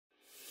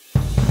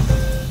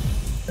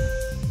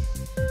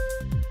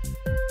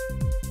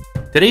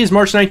Today is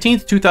March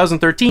 19th,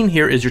 2013.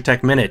 Here is your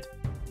Tech Minute.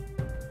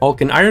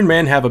 Hulk and Iron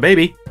Man have a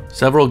baby.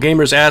 Several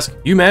gamers ask,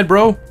 "You mad,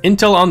 bro?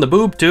 Intel on the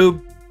boob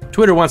tube."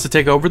 Twitter wants to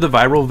take over the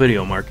viral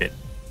video market.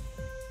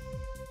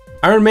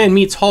 Iron Man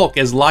meets Hulk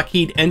as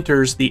Lockheed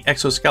enters the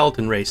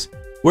exoskeleton race.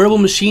 Wearable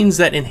machines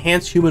that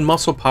enhance human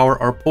muscle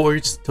power are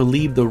poised to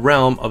leave the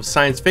realm of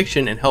science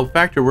fiction and help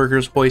factory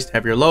workers hoist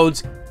heavier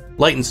loads,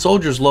 lighten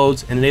soldiers'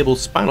 loads, and enable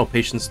spinal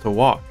patients to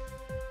walk.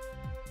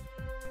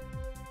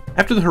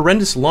 After the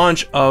horrendous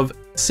launch of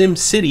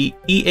SimCity,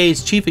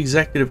 EA's Chief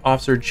Executive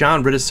Officer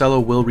John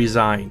Riccitiello will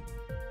resign.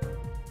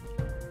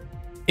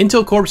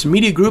 Intel Corp's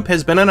Media Group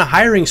has been on a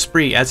hiring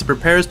spree as it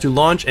prepares to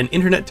launch an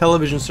internet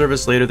television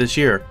service later this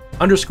year,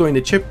 underscoring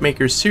the chip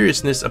maker's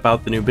seriousness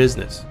about the new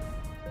business.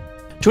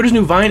 Twitter's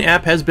new Vine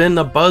app has been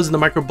a buzz in the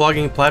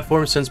microblogging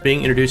platform since being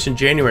introduced in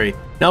January.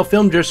 Now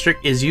Film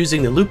District is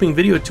using the looping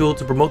video tool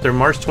to promote their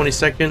March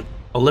 22nd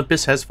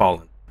Olympus Has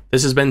Fallen.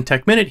 This has been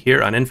Tech Minute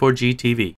here on N4G TV.